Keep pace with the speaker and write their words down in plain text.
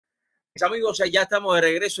Amigos, ya estamos de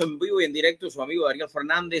regreso en vivo y en directo. Su amigo Ariel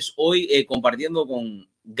Fernández, hoy compartiendo con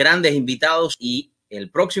grandes invitados, y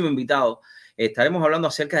el próximo invitado estaremos hablando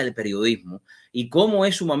acerca del periodismo y cómo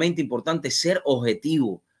es sumamente importante ser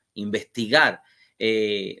objetivo, investigar.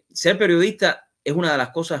 Ser periodista es una de las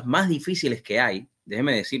cosas más difíciles que hay,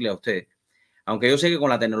 déjeme decirle a ustedes. Aunque yo sé que con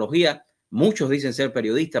la tecnología muchos dicen ser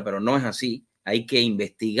periodista, pero no es así. Hay que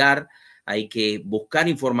investigar, hay que buscar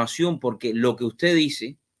información, porque lo que usted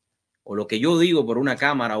dice o lo que yo digo por una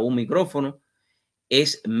cámara o un micrófono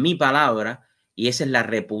es mi palabra, y esa es la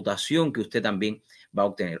reputación que usted también va a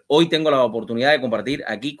obtener. Hoy tengo la oportunidad de compartir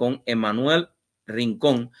aquí con Emanuel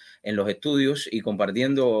Rincón en los estudios y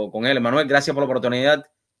compartiendo con él. Emanuel, gracias por la oportunidad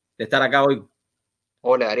de estar acá hoy.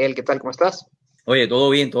 Hola Ariel, ¿qué tal? ¿Cómo estás? Oye, todo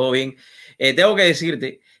bien, todo bien. Tengo que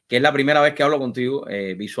decirte que es la primera vez que hablo contigo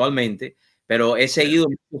visualmente, pero he seguido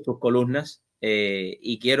tus columnas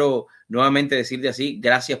y quiero nuevamente decirte así,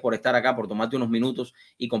 gracias por estar acá, por tomarte unos minutos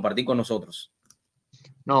y compartir con nosotros.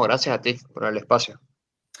 No, gracias a ti por el espacio.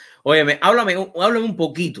 Óyeme, háblame un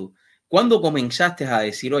poquito. ¿Cuándo comenzaste a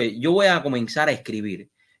decir, oye, yo voy a comenzar a escribir,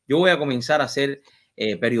 yo voy a comenzar a hacer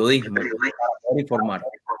periodismo para poder informar?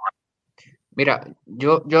 Mira,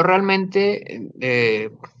 yo realmente,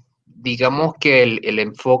 digamos que el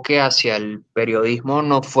enfoque hacia el periodismo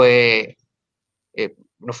no fue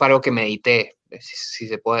algo que medité, si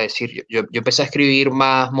se puede decir. Yo empecé a escribir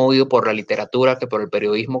más movido por la literatura que por el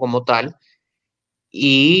periodismo como tal,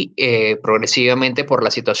 y progresivamente por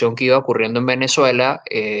la situación que iba ocurriendo en Venezuela,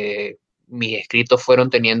 mis escritos fueron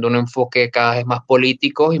teniendo un enfoque cada vez más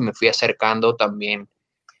político y me fui acercando también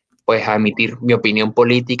pues a emitir mi opinión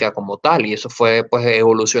política como tal, y eso fue pues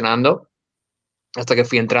evolucionando hasta que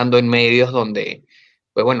fui entrando en medios donde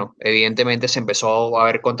pues bueno, evidentemente se empezó a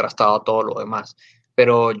haber contrastado todo lo demás,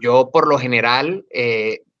 pero yo por lo general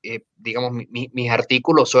digamos mis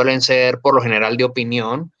artículos suelen ser por lo general de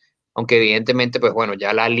opinión, aunque evidentemente pues bueno,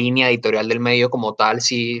 ya la línea editorial del medio como tal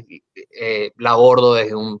sí la abordo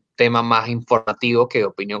desde un tema más informativo que de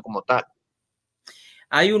opinión como tal.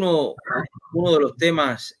 Hay uno de los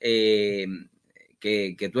temas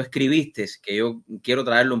que tú escribiste, que yo quiero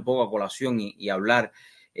traerlo un poco a colación y hablar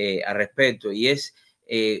al respecto, y es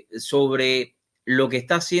sobre lo que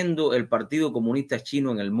está haciendo el Partido Comunista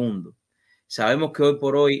Chino en el mundo. Sabemos que hoy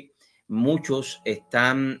por hoy muchos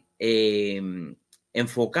están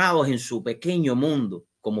enfocados en su pequeño mundo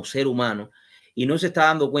como ser humano y no se está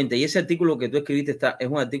dando cuenta. Y ese artículo que tú escribiste es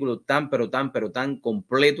un artículo pero tan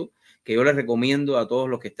completo, que yo les recomiendo a todos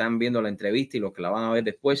los que están viendo la entrevista y los que la van a ver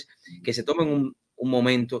después, que se tomen un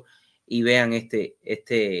momento y vean este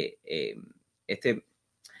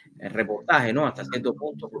reportaje, ¿no? Hasta cierto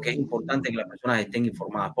punto, porque es importante que las personas estén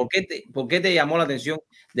informadas. ¿Por qué te llamó la atención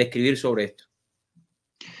de escribir sobre esto?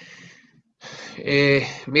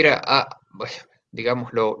 Mira, pues,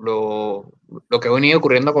 digamos, lo que ha venido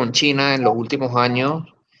ocurriendo con China en los últimos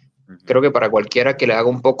años, Uh-huh. creo que para cualquiera que le haga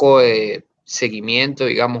un poco de seguimiento,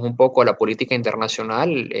 digamos, un poco a la política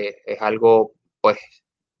internacional, es algo, pues,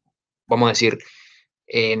 vamos a decir,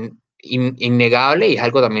 innegable, y es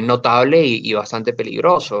algo también notable y bastante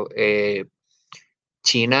peligroso.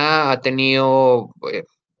 China ha tenido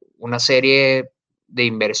una serie de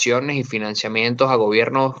inversiones y financiamientos a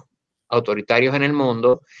gobiernos autoritarios en el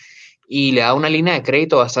mundo, y le da una línea de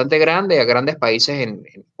crédito bastante grande a grandes países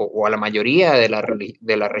o a la mayoría de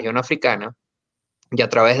la región africana, y a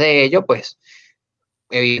través de ello, pues,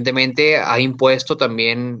 evidentemente ha impuesto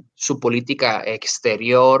también su política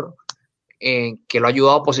exterior, que lo ha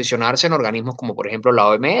ayudado a posicionarse en organismos como por ejemplo la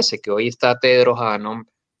OMS, que hoy está Tedros Adhanom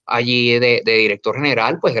allí de director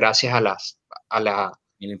general, pues gracias a la,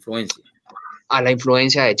 Y la influencia. a la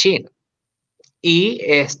influencia de China. Y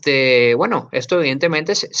bueno, esto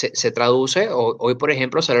evidentemente se traduce, hoy por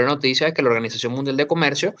ejemplo salió la noticia de que la Organización Mundial de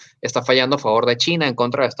Comercio está fallando a favor de China en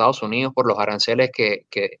contra de Estados Unidos por los aranceles que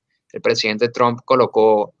el presidente Trump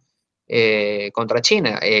colocó contra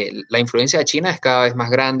China. La influencia de China es cada vez más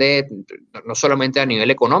grande, no solamente a nivel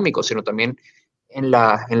económico, sino también en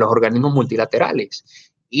los organismos multilaterales.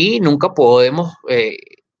 Y nunca podemos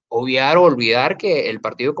obviar o olvidar que el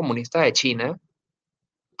Partido Comunista de China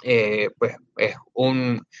pues es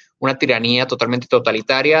una tiranía totalmente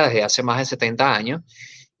totalitaria desde hace más de 70 años,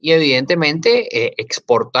 y evidentemente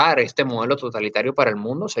exportar este modelo totalitario para el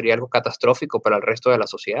mundo sería algo catastrófico para el resto de la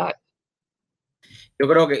sociedad. Yo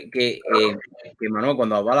creo que Manuel,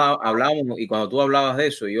 cuando hablábamos y cuando tú hablabas de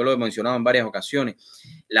eso, y yo lo he mencionado en varias ocasiones,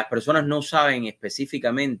 las personas no saben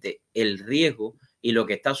específicamente el riesgo y lo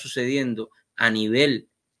que está sucediendo a nivel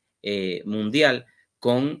mundial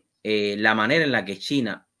con la manera en la que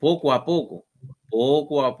China poco a poco,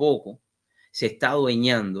 se está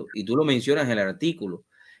adueñando, y tú lo mencionas en el artículo,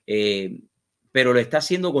 pero lo está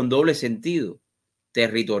haciendo con doble sentido,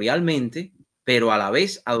 territorialmente, pero a la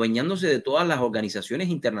vez adueñándose de todas las organizaciones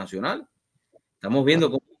internacionales. Estamos viendo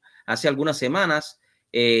cómo hace algunas semanas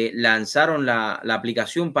lanzaron la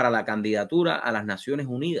aplicación para la candidatura a las Naciones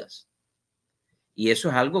Unidas. Y eso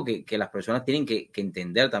es algo que las personas tienen que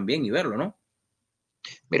entender también y verlo, ¿no?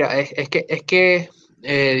 Mira, es que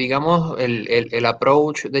digamos, el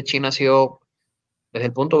approach de China ha sido, desde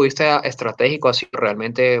el punto de vista estratégico, ha sido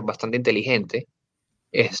realmente bastante inteligente.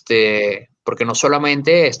 Porque no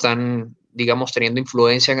solamente están, digamos, teniendo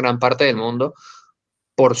influencia en gran parte del mundo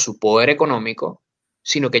por su poder económico,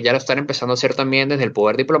 sino que ya lo están empezando a hacer también desde el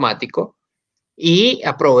poder diplomático y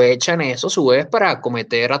aprovechan eso a su vez para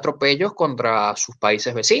cometer atropellos contra sus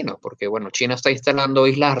países vecinos, porque bueno, China está instalando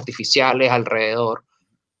islas artificiales alrededor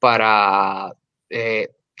para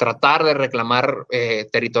tratar de reclamar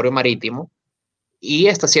territorio marítimo y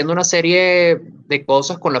está haciendo una serie de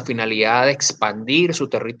cosas con la finalidad de expandir su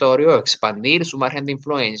territorio, expandir su margen de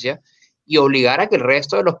influencia y obligar a que el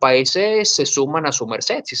resto de los países se suman a su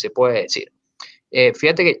merced, si se puede decir.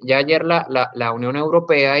 Fíjate que ya ayer la Unión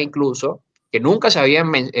Europea incluso, que nunca se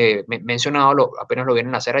habían mencionado, apenas lo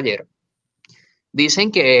vienen a hacer ayer,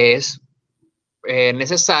 dicen que es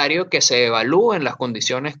necesario que se evalúen las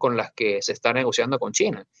condiciones con las que se está negociando con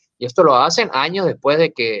China. Y esto lo hacen años después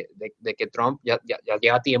de que Trump ya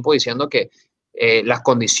lleva tiempo diciendo que las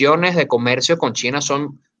condiciones de comercio con China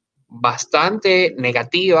son bastante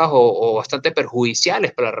negativas o bastante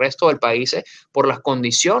perjudiciales para el resto del país por las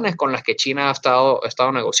condiciones con las que China ha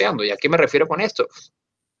estado negociando. ¿Y a qué me refiero con esto?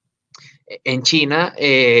 En China,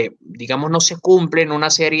 digamos, no se cumplen una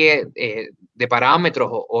serie de parámetros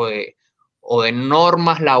o de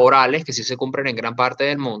normas laborales que sí se cumplen en gran parte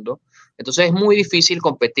del mundo. Entonces es muy difícil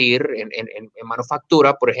competir en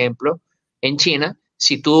manufactura, por ejemplo, en China,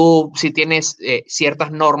 si tienes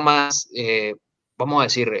ciertas normas, vamos a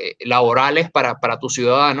decir, laborales para tus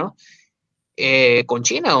ciudadanos, con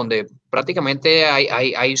China, donde prácticamente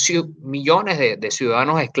hay millones de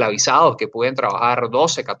ciudadanos esclavizados que pueden trabajar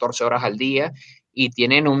 12, 14 horas al día y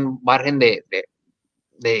tienen un margen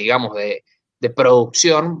digamos, de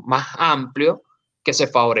producción más amplio que se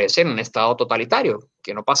favorece en un estado totalitario,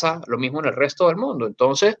 que no pasa lo mismo en el resto del mundo.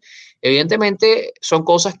 Entonces, evidentemente son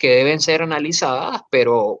cosas que deben ser analizadas,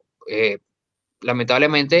 pero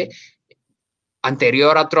lamentablemente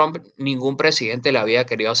anterior a Trump, ningún presidente le había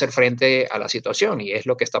querido hacer frente a la situación y es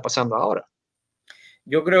lo que está pasando ahora.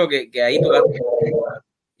 Yo creo que ahí tú,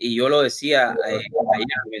 y yo lo decía, ayer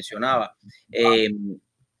lo mencionaba,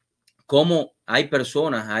 cómo hay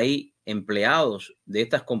personas, hay empleados de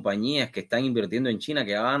estas compañías que están invirtiendo en China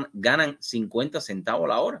que ganan 50 centavos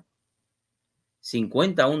la hora,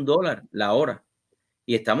 50 a $1 la hora.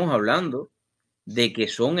 Y estamos hablando de que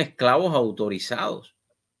son esclavos autorizados.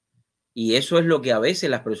 Y eso es lo que a veces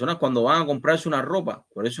las personas cuando van a comprarse una ropa,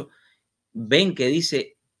 por eso ven que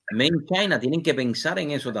dice Made in China, tienen que pensar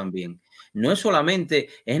en eso también. No es solamente,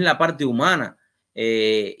 es en la parte humana.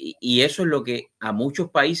 Y eso es lo que a muchos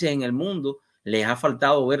países en el mundo les ha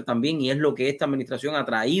faltado ver también y es lo que esta administración ha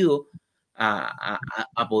traído a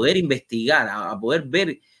poder investigar, a poder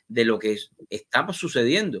ver de lo que está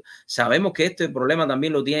sucediendo. Sabemos que este problema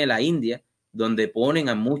también lo tiene la India, donde ponen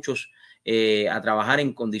a muchos a trabajar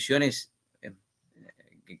en condiciones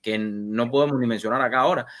que no podemos ni mencionar acá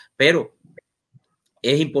ahora, pero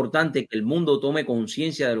es importante que el mundo tome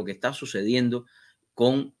conciencia de lo que está sucediendo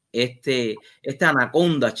con esta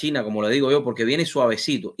anaconda china, como le digo yo, porque viene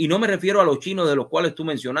suavecito. Y no me refiero a los chinos de los cuales tú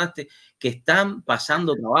mencionaste, que están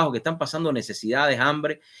pasando trabajo, que están pasando necesidades,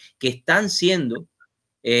 hambre, que están siendo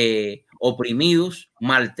oprimidos,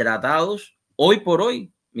 maltratados, hoy por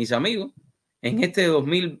hoy, mis amigos, en este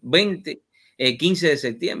 2020, 15 de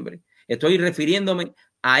septiembre. Estoy refiriéndome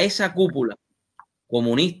a esa cúpula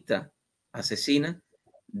comunista asesina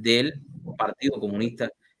del Partido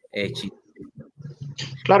Comunista Chino.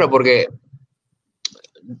 Claro, porque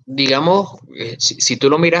digamos, si tú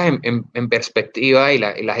lo miras en perspectiva y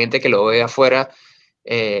la gente que lo ve afuera,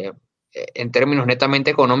 en términos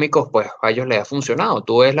netamente económicos, pues a ellos les ha funcionado.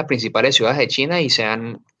 Tú ves las principales ciudades de China y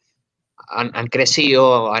han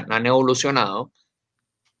crecido, han evolucionado,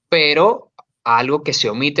 pero algo que se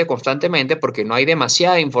omite constantemente porque no hay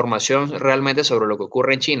demasiada información realmente sobre lo que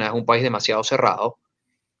ocurre en China, es un país demasiado cerrado,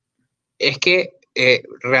 es que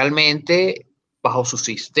realmente bajo su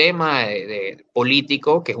sistema de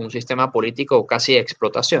político, que es un sistema político casi de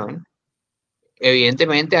explotación,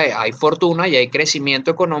 evidentemente hay fortuna y hay crecimiento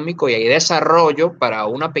económico y hay desarrollo para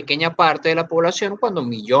una pequeña parte de la población cuando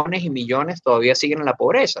millones y millones todavía siguen en la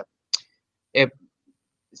pobreza. Eh,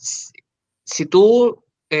 si tú,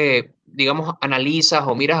 digamos, analizas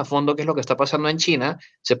o miras a fondo qué es lo que está pasando en China,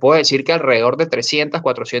 se puede decir que alrededor de 300,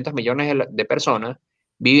 400 millones de personas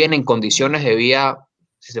viven en condiciones de vida,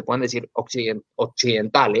 si se pueden decir,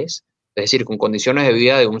 occidentales, es decir, con condiciones de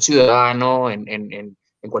vida de un ciudadano en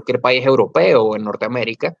cualquier país europeo o en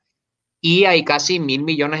Norteamérica, y hay casi 1.000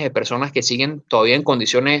 millones de personas que siguen todavía en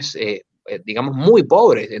condiciones, digamos, muy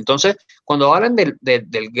pobres. Entonces, cuando hablan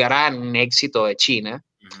del gran éxito de China,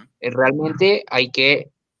 Ujú. realmente hay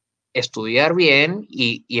que estudiar bien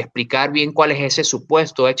y explicar bien cuál es ese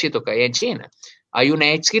supuesto éxito que hay en China. Hay un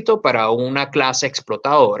éxito para una clase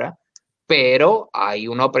explotadora, pero hay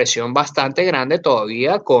una opresión bastante grande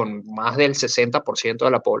todavía con más del 60%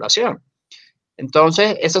 de la población.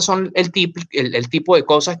 Entonces, esos son el tipo de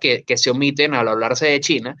cosas que se omiten al hablarse de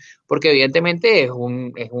China, porque evidentemente es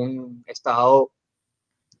un estado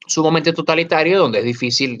sumamente totalitario donde es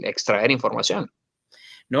difícil extraer información.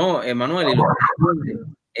 No, Emanuel, y lo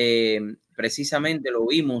precisamente lo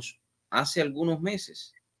vimos hace algunos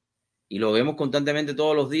meses y lo vemos constantemente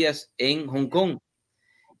todos los días en Hong Kong.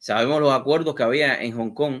 Sabemos los acuerdos que había en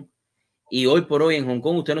Hong Kong y hoy por hoy en Hong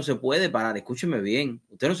Kong usted no se puede parar, escúcheme bien,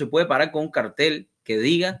 usted no se puede parar con un cartel que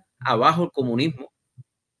diga abajo el comunismo.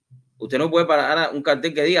 Usted no puede parar un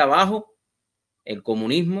cartel que diga abajo el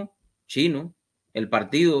comunismo chino, el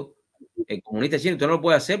partido el comunista chino. Usted no lo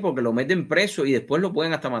puede hacer porque lo meten preso y después lo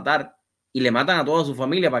pueden hasta matar y le matan a toda su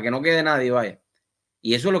familia para que no quede nadie, vaya.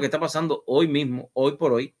 Y eso es lo que está pasando hoy mismo, hoy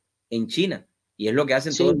por hoy, en China. Y es lo que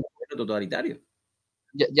hacen todos Sí, los gobiernos totalitarios.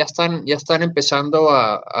 ya están empezando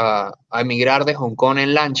a emigrar de Hong Kong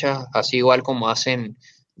en lancha, así igual como hacen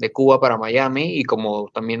de Cuba para Miami y como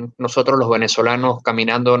también nosotros los venezolanos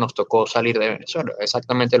caminando nos tocó salir de Venezuela,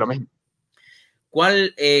 exactamente lo mismo.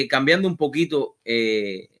 ¿Cuál, cambiando un poquito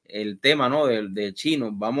el tema, ¿no? del chino,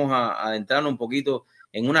 vamos a adentrarnos un poquito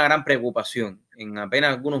en una gran preocupación. En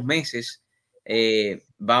apenas algunos meses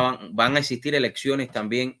van a existir elecciones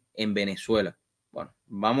también en Venezuela. Bueno,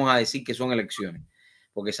 vamos a decir que son elecciones,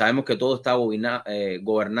 porque sabemos que todo está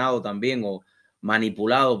gobernado también o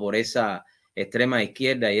manipulado por esa extrema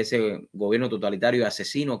izquierda y ese gobierno totalitario y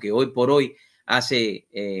asesino que hoy por hoy hace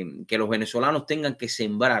que los venezolanos tengan que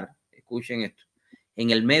sembrar, escuchen esto, en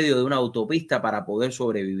el medio de una autopista para poder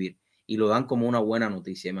sobrevivir. Y lo dan como una buena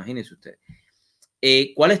noticia. Imagínense usted.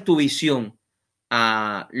 ¿Cuál es tu visión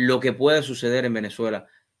a lo que puede suceder en Venezuela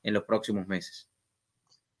en los próximos meses?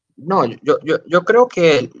 No, yo creo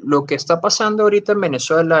que lo que está pasando ahorita en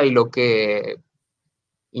Venezuela y lo que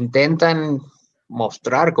intentan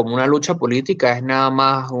mostrar como una lucha política es nada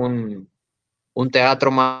más un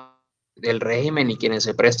teatro más del régimen y quienes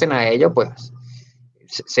se presten a ello, pues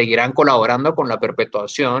seguirán colaborando con la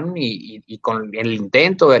perpetuación y con el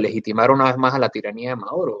intento de legitimar una vez más a la tiranía de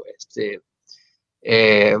Maduro.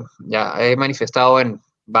 Ya he manifestado en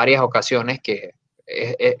varias ocasiones que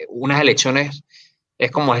unas elecciones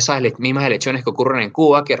es como esas mismas elecciones que ocurren en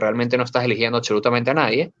Cuba, que realmente no estás eligiendo absolutamente a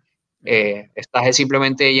nadie. Estás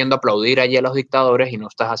simplemente yendo a aplaudir allí a los dictadores y no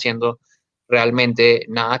estás haciendo realmente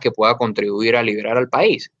nada que pueda contribuir a liberar al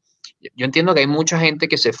país. Yo entiendo que hay mucha gente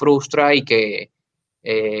que se frustra y que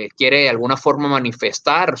quiere de alguna forma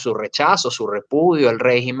manifestar su rechazo, su repudio al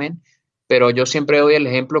régimen, pero yo siempre doy el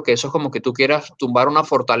ejemplo que eso es como que tú quieras tumbar una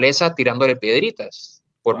fortaleza tirándole piedritas.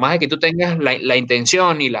 Por Wow. más de que tú tengas la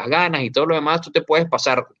intención y las ganas y todo lo demás, tú te puedes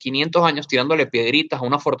pasar 500 años tirándole piedritas a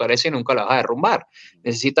una fortaleza y nunca la vas a derrumbar.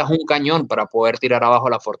 Necesitas un cañón para poder tirar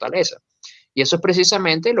abajo la fortaleza. Y eso es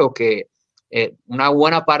precisamente lo que una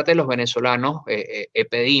buena parte de los venezolanos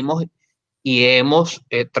pedimos y hemos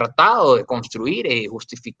tratado de construir y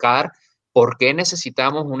justificar por qué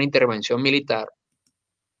necesitamos una intervención militar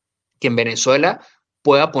que en Venezuela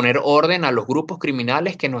pueda poner orden a los grupos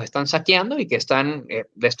criminales que nos están saqueando y que están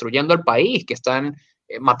destruyendo el país, que están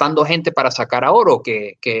matando gente para sacar a oro,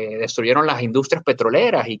 que destruyeron las industrias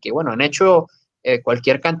petroleras y que, bueno, han hecho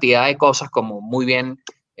cualquier cantidad de cosas como muy bien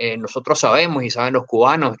nosotros sabemos y saben los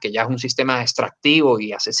cubanos, que ya es un sistema extractivo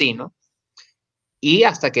y asesino. Y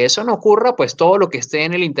hasta que eso no ocurra, pues todo lo que esté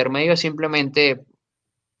en el intermedio es simplemente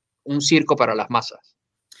un circo para las masas.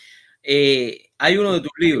 Hay uno de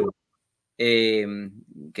tus libros eh,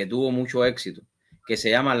 que tuvo mucho éxito, que se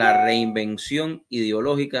llama La reinvención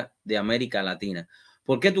ideológica de América Latina.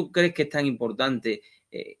 ¿Por qué tú crees que es tan importante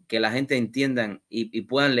que la gente entiendan y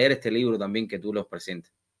puedan leer este libro también que tú los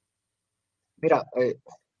presentes? Mira,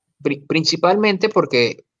 principalmente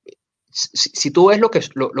porque si tú ves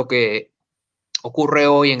lo que ocurre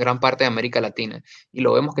hoy en gran parte de América Latina y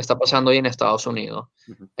lo vemos que está pasando hoy en Estados Unidos,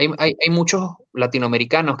 Uh -huh. hay muchos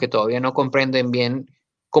latinoamericanos que todavía no comprenden bien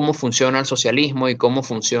cómo funciona el socialismo y cómo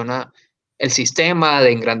funciona el sistema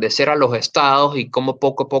de engrandecer a los estados y cómo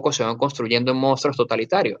poco a poco se van construyendo monstruos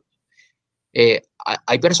totalitarios.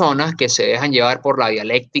 Hay personas que se dejan llevar por la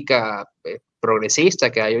dialéctica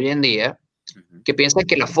progresista que hay hoy en día, que piensan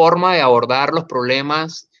que la forma de abordar los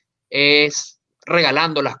problemas es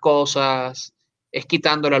regalando las cosas, es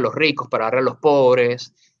quitándole a los ricos para darle a los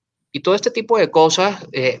pobres. Y todo este tipo de cosas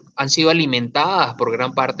han sido alimentadas por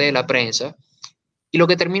gran parte de la prensa y lo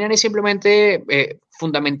que terminan es simplemente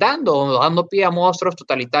fundamentando o dando pie a monstruos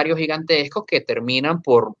totalitarios gigantescos que terminan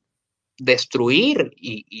por destruir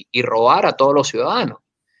y robar a todos los ciudadanos.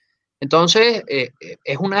 Entonces,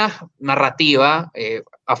 es una narrativa,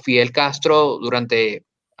 a Fidel Castro durante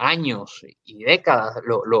años y décadas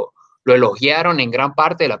lo elogiaron en gran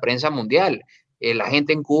parte de la prensa mundial. La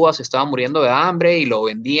gente en Cuba se estaba muriendo de hambre y lo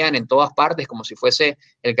vendían en todas partes como si fuese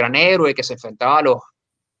el gran héroe que se enfrentaba a los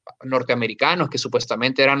norteamericanos, que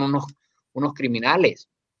supuestamente eran unos criminales.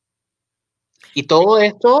 Y todo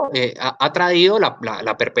esto ha traído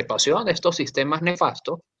la perpetuación de estos sistemas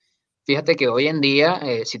nefastos. Fíjate que hoy en día,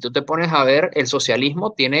 si tú te pones a ver, el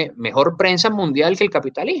socialismo tiene mejor prensa mundial que el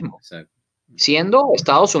capitalismo, Exacto. siendo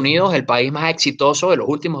Estados Unidos el país más exitoso de los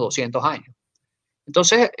últimos 200 años.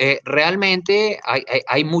 Entonces, realmente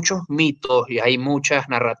hay muchos mitos y hay muchas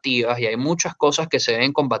narrativas y hay muchas cosas que se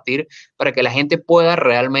deben combatir para que la gente pueda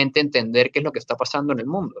realmente entender qué es lo que está pasando en el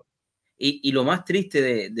mundo. Y lo más triste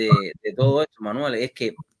de todo esto, Manuel, es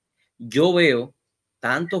que yo veo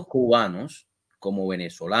tantos cubanos como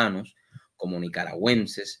venezolanos, como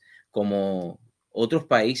nicaragüenses, como otros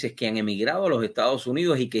países que han emigrado a los Estados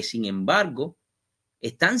Unidos y que sin embargo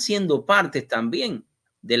están siendo partes también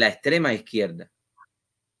de la extrema izquierda,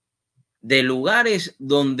 de lugares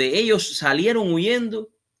donde ellos salieron huyendo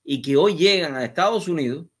y que hoy llegan a Estados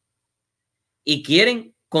Unidos y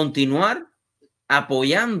quieren continuar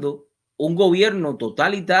apoyando un gobierno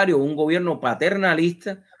totalitario, un gobierno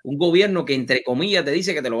paternalista, un gobierno que entre comillas te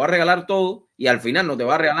dice que te lo va a regalar todo y al final no te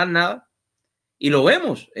va a regalar nada. Y lo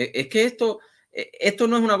vemos. Es que esto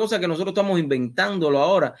no es una cosa que nosotros estamos inventándolo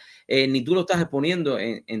ahora, ni tú lo estás exponiendo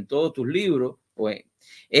en todos tus libros. Pues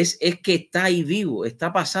es que está ahí vivo,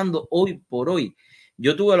 está pasando hoy por hoy.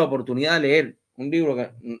 Yo tuve la oportunidad de leer un libro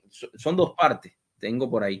que son 2 partes, tengo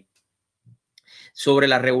por ahí, sobre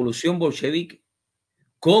la revolución bolchevique,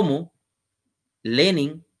 cómo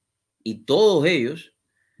Lenin y todos ellos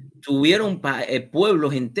tuvieron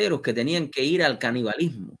pueblos enteros que tenían que ir al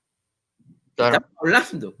canibalismo. Claro. Estamos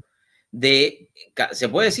hablando de, se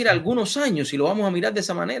puede decir, algunos años, si lo vamos a mirar de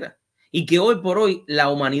esa manera, y que hoy por hoy la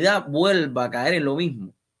humanidad vuelva a caer en lo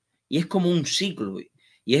mismo. Y es como un ciclo,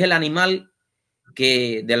 y es el animal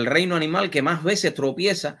del reino animal que más veces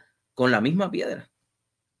tropieza con la misma piedra.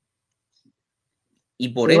 Y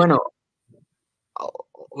por sí, eso... Bueno,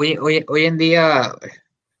 hoy en día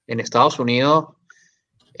en Estados Unidos,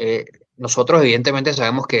 nosotros evidentemente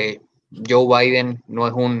sabemos que Joe Biden no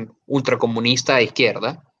es un ultracomunista de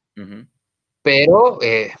izquierda, pero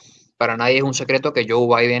para nadie es un secreto que Joe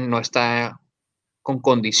Biden no está con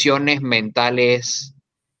condiciones mentales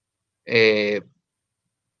de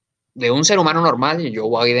un ser humano normal.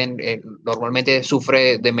 Joe Biden normalmente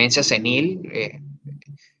sufre demencia senil,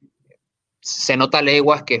 se nota a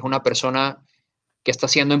leguas que es una persona que está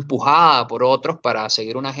siendo empujada por otros para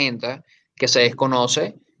seguir una agenda que se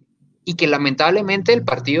desconoce y que lamentablemente el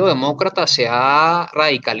Partido Demócrata se ha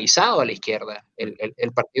radicalizado a la izquierda.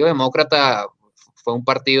 El Partido Demócrata fue un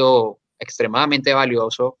partido extremadamente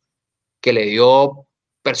valioso que le dio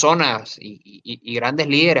personas y grandes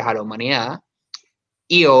líderes a la humanidad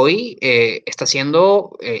y hoy está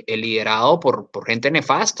siendo liderado por gente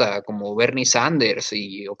nefasta como Bernie Sanders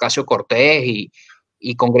y Ocasio-Cortez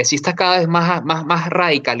y congresistas cada vez más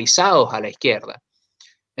radicalizados a la izquierda.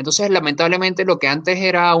 Entonces, lamentablemente, lo que antes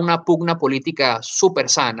era una pugna política súper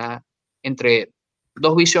sana entre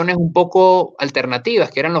 2 visiones un poco alternativas,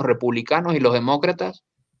 que eran los republicanos y los demócratas,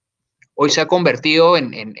 hoy se ha convertido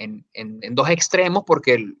en 2 extremos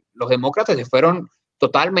porque los demócratas se fueron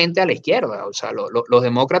totalmente a la izquierda. O sea, los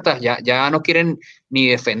demócratas ya no quieren ni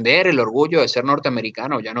defender el orgullo de ser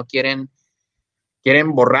norteamericanos, ya no quieren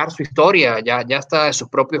borrar su historia, ya hasta de sus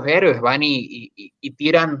propios héroes van y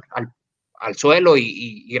tiran al suelo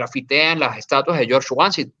y grafitean las estatuas de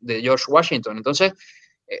George Washington. Entonces,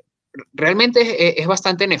 realmente es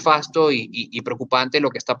bastante nefasto y preocupante lo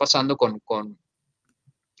que está pasando con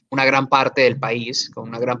una gran parte del país, con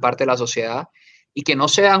una gran parte de la sociedad, y que no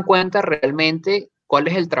se dan cuenta realmente cuál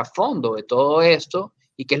es el trasfondo de todo esto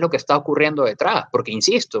y qué es lo que está ocurriendo detrás. Porque,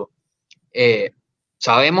 insisto,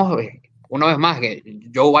 sabemos, una vez más, que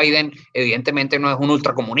Joe Biden evidentemente no es un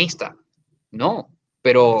ultracomunista, no,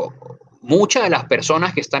 pero muchas de las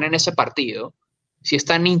personas que están en ese partido sí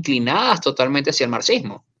están inclinadas totalmente hacia el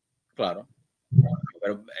marxismo. Claro.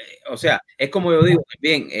 Pero, o sea, es como yo digo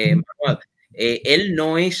también, Manuel, él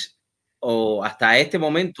no es, o hasta este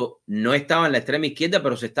momento, no estaba en la extrema izquierda,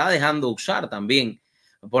 pero se está dejando usar también.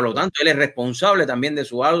 Por lo tanto, él es responsable también de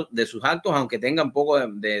sus actos, aunque tenga un poco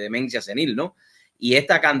de demencia senil, ¿no? Y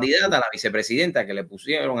esta candidata, la vicepresidenta que le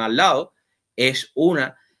pusieron al lado, es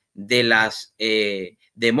una de las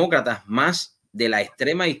demócratas más de la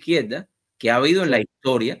extrema izquierda que ha habido en la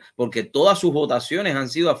historia, porque todas sus votaciones han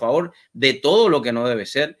sido a favor de todo lo que no debe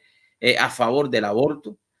ser, a favor del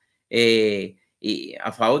aborto y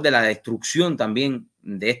a favor de la destrucción también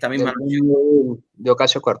de esta misma nación. De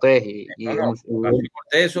Ocasio-Cortez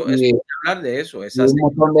hablar de eso. Un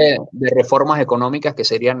montón de reformas económicas que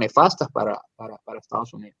serían nefastas para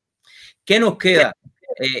Estados Unidos. ¿Qué nos queda,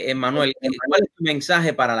 Manuel? ¿Cuál es tu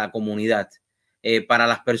mensaje para la comunidad? Para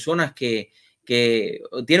las personas que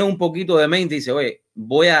tienen un poquito de mente y dicen, oye,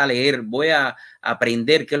 voy a leer, voy a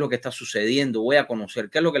aprender qué es lo que está sucediendo, voy a conocer.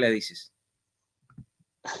 ¿Qué es lo que le dices?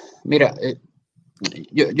 Mira,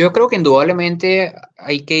 yo creo que indudablemente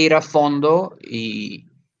hay que ir a fondo y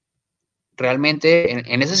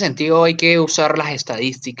realmente en ese sentido hay que usar las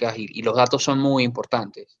estadísticas y los datos son muy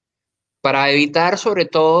importantes para evitar sobre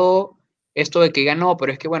todo esto de que digan, no,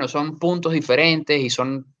 pero es que bueno, son puntos diferentes y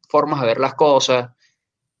son formas de ver las cosas.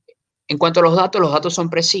 En cuanto a los datos son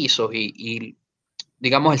precisos y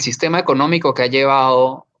digamos, el sistema económico que ha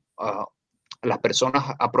llevado a las personas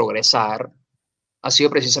a progresar ha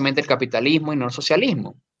sido precisamente el capitalismo y no el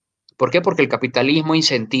socialismo. ¿Por qué? Porque el capitalismo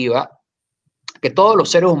incentiva que todos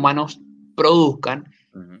los seres humanos produzcan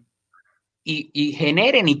y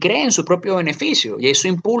generen y creen su propio beneficio. Y eso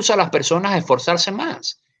impulsa a las personas a esforzarse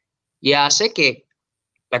más y hace que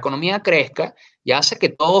la economía crezca y hace que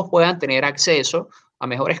todos puedan tener acceso a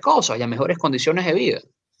mejores cosas y a mejores condiciones de vida.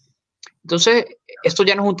 Entonces, esto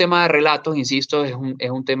ya no es un tema de relatos, insisto, es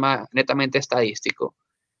un tema netamente estadístico.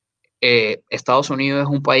 Estados Unidos es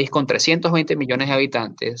un país con 320 millones de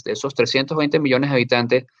habitantes. De esos 320 millones de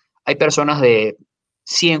habitantes, hay personas de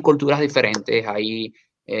 100 culturas diferentes. Hay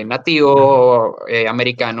nativos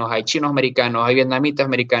americanos, hay chinos americanos, hay vietnamitas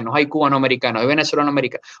americanos, hay cubanos americanos, hay venezolanos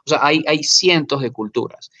americanos. O sea, hay cientos de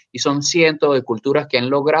culturas. Y son cientos de culturas que han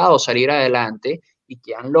logrado salir adelante y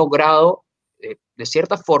que han logrado, de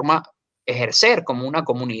cierta forma, ejercer como una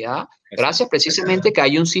comunidad, gracias precisamente que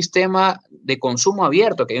hay un sistema de consumo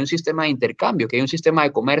abierto, que hay un sistema de intercambio, que hay un sistema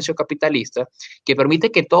de comercio capitalista que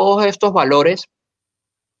permite que todos estos valores,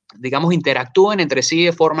 digamos, interactúen entre sí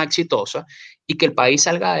de forma exitosa y que el país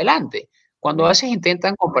salga adelante. Cuando a veces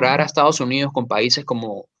intentan comparar a Estados Unidos con países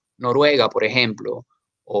como Noruega, por ejemplo,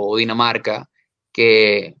 o Dinamarca,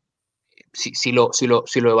 que si lo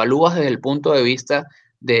evalúas desde el punto de vista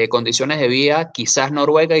de condiciones de vida, quizás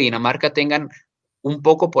Noruega y Dinamarca tengan un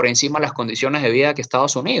poco por encima las condiciones de vida que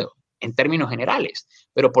Estados Unidos, en términos generales.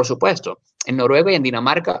 Pero por supuesto, en Noruega y en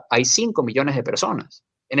Dinamarca hay 5 millones de personas.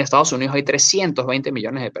 En Estados Unidos hay 320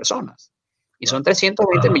 millones de personas. Y son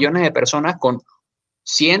 320 millones de personas con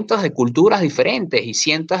cientos de culturas diferentes y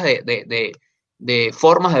cientos de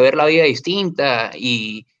formas de ver la vida distinta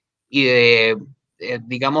y de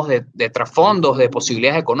digamos, de trasfondos, de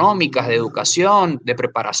posibilidades económicas, de educación, de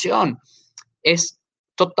preparación. Es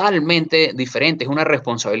totalmente diferente, es una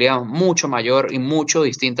responsabilidad mucho mayor y mucho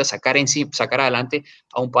distinta sacar adelante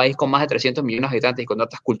a un país con más de 300 millones de habitantes y con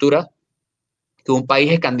tantas culturas que un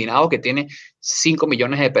país escandinavo que tiene 5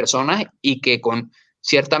 millones de personas y que con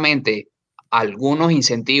ciertamente algunos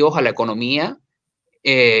incentivos a la economía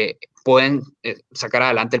pueden sacar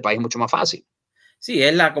adelante el país mucho más fácil. Sí,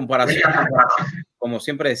 es la comparación, como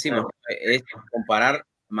siempre decimos, es comparar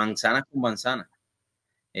manzanas con manzanas,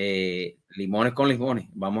 limones con limones.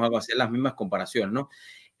 Vamos a hacer las mismas comparaciones, ¿no?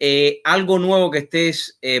 Algo nuevo que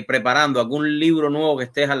estés preparando, algún libro nuevo que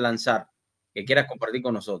estés al lanzar, que quieras compartir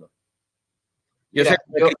con nosotros. Yo sé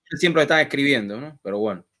que siempre están escribiendo, ¿no? Pero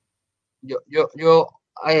bueno. Yo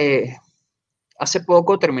hace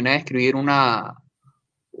poco terminé de escribir una,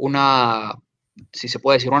 si se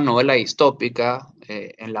puede decir, una novela distópica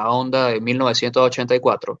en la onda de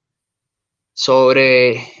 1984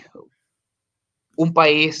 sobre un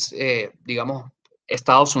país, digamos,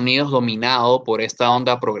 Estados Unidos dominado por esta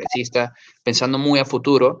onda progresista, pensando muy a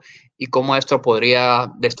futuro y cómo esto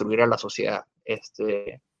podría destruir a la sociedad.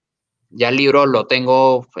 Ya el libro lo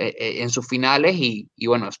tengo en sus finales y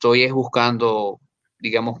bueno, estoy buscando,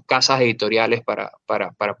 digamos, casas editoriales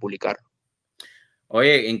para publicarlo.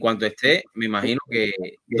 Oye, en cuanto esté, me imagino que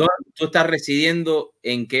 ¿tú estás residiendo?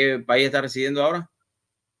 ¿En qué país estás residiendo ahora?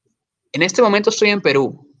 En este momento estoy en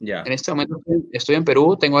Perú. Ya. En este momento estoy en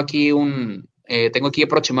Perú, tengo aquí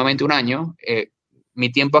aproximadamente un año.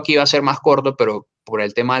 Mi tiempo aquí va a ser más corto, pero por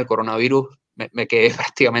el tema del coronavirus me quedé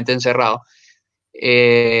prácticamente encerrado.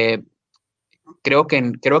 Eh, creo que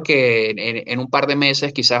en un par de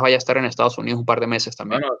meses, quizás vaya a estar en Estados Unidos un par de meses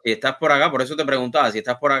también. Bueno, si estás por acá, por eso te preguntaba, si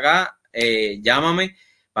estás por acá, llámame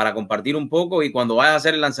para compartir un poco y cuando vayas a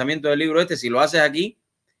hacer el lanzamiento del libro este, si lo haces aquí,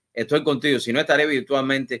 estoy contigo. Si no, estaré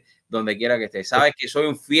virtualmente donde quiera que estés. Sabes que soy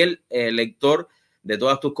un fiel lector de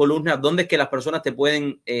todas tus columnas. ¿Dónde es que las personas te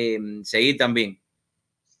pueden seguir también?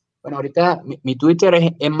 Bueno, ahorita mi Twitter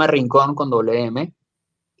es Emma Rincón con doble M.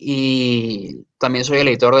 Y también soy el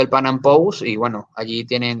editor del Pan Am Post y bueno, allí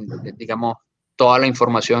tienen, digamos, toda la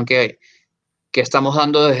información que estamos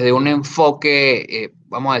dando desde un enfoque,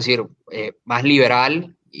 vamos a decir, más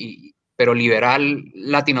liberal, pero liberal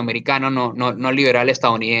latinoamericano, no liberal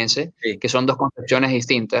estadounidense, Sí, que son dos concepciones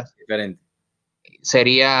distintas. diferente.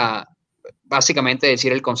 Sería básicamente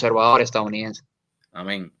decir el conservador estadounidense.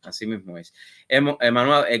 Amén. Así mismo es.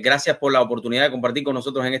 Emanuel, gracias por la oportunidad de compartir con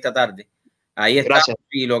nosotros en esta tarde. Ahí está. Gracias,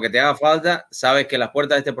 Y lo que te haga falta, sabes que las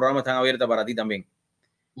puertas de este programa están abiertas para ti también.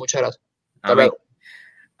 muchas gracias. Hasta Amén. luego.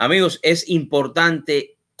 Amigos, es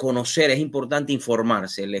importante conocer, es importante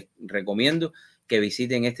informarse. Les recomiendo que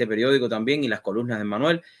visiten este periódico también y las columnas de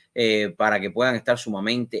Manuel para que puedan estar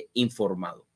sumamente informados.